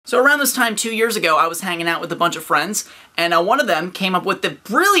So around this time 2 years ago, I was hanging out with a bunch of friends, and one of them came up with the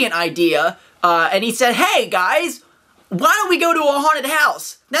brilliant idea, and he said, "Hey guys, why don't we go to a haunted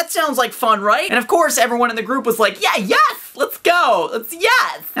house? That sounds like fun, right?" And of course, everyone in the group was like, "Yeah, yes, let's go,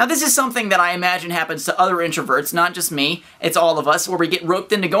 yes!" Now this is something that I imagine happens to other introverts, not just me, it's all of us, where we get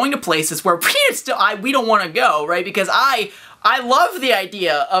roped into going to places where we don't want to go, right? Because I love the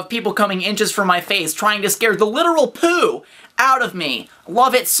idea of people coming inches from my face, trying to scare the literal poo out of me.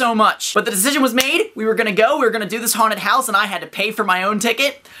 Love it so much. But the decision was made. We were gonna go, we were gonna do this haunted house, and I had to pay for my own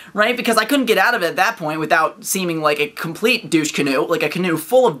ticket, right? Because I couldn't get out of it at that point without seeming like a complete douche canoe, like a canoe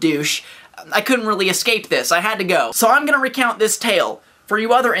full of douche. I couldn't really escape this. I had to go. So I'm gonna recount this tale for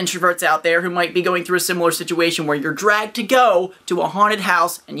you other introverts out there who might be going through a similar situation where you're dragged to go to a haunted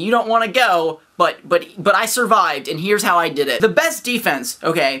house and you don't want to go, but I survived, and here's how I did it. The best defense,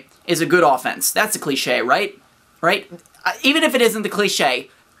 okay, is a good offense. That's a cliche, right? Right? Even if it isn't the cliche,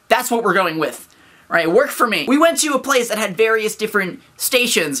 that's what we're going with. Right? It worked for me. We went to a place that had various different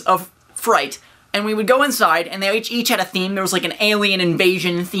stations of fright, and we would go inside, and they each had a theme. There was like an alien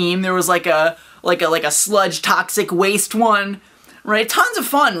invasion theme. There was like a sludge toxic waste one. Right? Tons of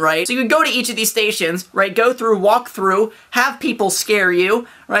fun, right? So you would go to each of these stations, right? Go through, walk through, have people scare you,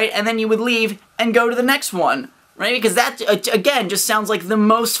 right? And then you would leave and go to the next one, right? Because that, again, just sounds like the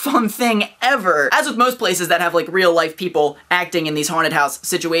most fun thing ever. As with most places that have, like, real-life people acting in these haunted house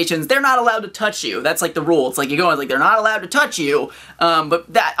situations, they're not allowed to touch you. That's, like, the rule. It's like, you go and, like, they're not allowed to touch you, but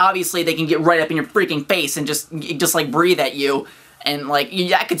that, obviously, they can get right up in your freaking face and just like, breathe at you. And, like,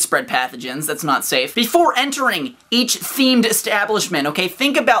 that could spread pathogens. That's not safe. Before entering each themed establishment, okay,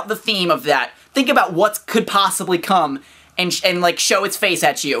 think about the theme of that. Think about what could possibly come and like, show its face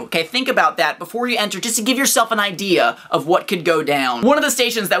at you. Okay, think about that before you enter, just to give yourself an idea of what could go down. One of the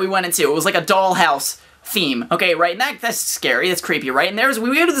stations that we went into, it was like a dollhouse theme, okay, right? And that's scary, that's creepy, right? And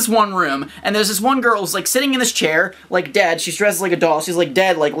we go to this one room, and there's this one girl who's, like, sitting in this chair, like, dead. She's dressed like a doll. She's, like,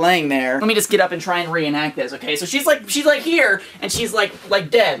 dead, like, laying there. Let me just get up and try and reenact this, okay? So she's like here, and she's, like,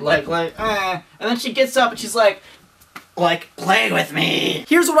 dead, and then she gets up, and she's like, play with me.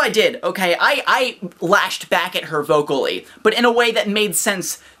 Here's what I did, okay? I lashed back at her vocally, but in a way that made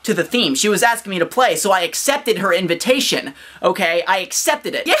sense to the theme. She was asking me to play, so I accepted her invitation, okay? I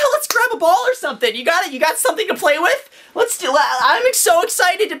accepted it. Yeah, let's grab a ball or something. You got it? You got something to play with? Let's do it. I'm so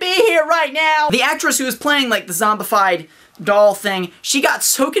excited to be here right now. The actress who was playing, like, the zombified doll thing, she got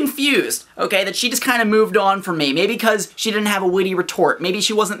so confused, okay, that she just kind of moved on from me. Maybe because she didn't have a witty retort. Maybe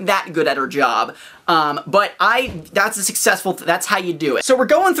she wasn't that good at her job. But that's a successful, that's how you do it. So we're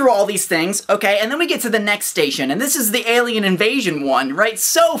going through all these things, okay, and then we get to the next station, and this is the alien invasion one, right?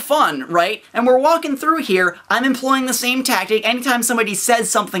 So fun, right? And we're walking through here, I'm employing the same tactic. Anytime somebody says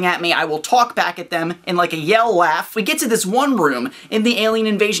something at me, I will talk back at them in like a yell laugh. We get to this one room in the alien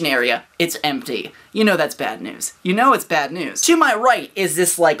invasion area. It's empty. You know that's bad news. You know it's bad news. To my right is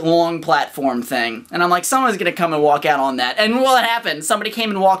this, like, long platform thing, and I'm like, someone's gonna come and walk out on that. And well, it happened. Somebody came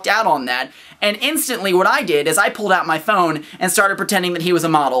and walked out on that, and instantly what I did is I pulled out my phone and started pretending that he was a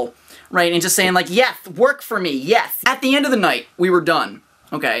model, right? And just saying, like, yes, work for me, yes. At the end of the night, we were done,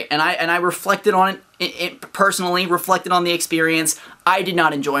 okay? And I reflected on it personally, reflected on the experience. I did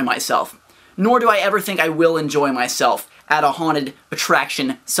not enjoy myself. Nor do I ever think I will enjoy myself at a haunted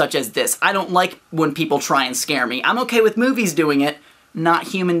attraction such as this. I don't like when people try and scare me. I'm okay with movies doing it, not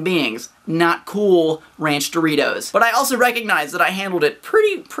human beings. Not cool ranch Doritos. But I also recognize that I handled it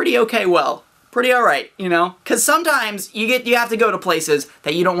pretty okay well. Pretty alright, you know? Because sometimes you have to go to places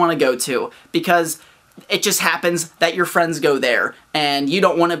that you don't want to go to because it just happens that your friends go there and you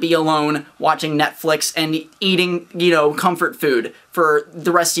don't want to be alone watching Netflix and eating, you know, comfort food for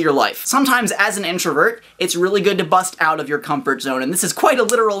the rest of your life. Sometimes as an introvert, it's really good to bust out of your comfort zone, and this is quite a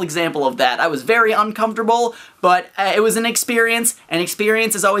literal example of that. I was very uncomfortable, but it was an experience, and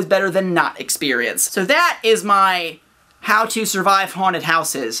experience is always better than not experience. So that is my how to survive haunted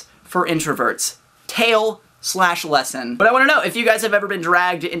houses for introverts. Tale/lesson. But I want to know if you guys have ever been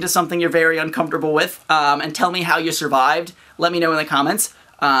dragged into something you're very uncomfortable with, and tell me how you survived. Let me know in the comments,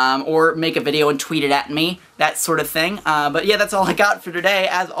 or make a video and tweet it at me, that sort of thing. But yeah, that's all I got for today.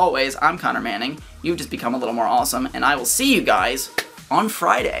 As always, I'm Connor Manning. You've just become a little more awesome, and I will see you guys on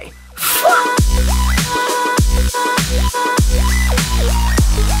Friday.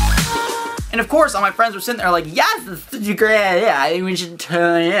 And of course, all my friends were sitting there like, yes, this is such a great idea. I think we should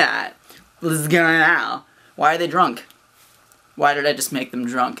totally do that. Let's go now. Why are they drunk? Why did I just make them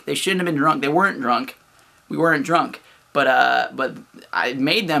drunk? They shouldn't have been drunk. They weren't drunk. We weren't drunk. But I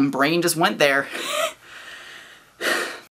made them. Brain just went there.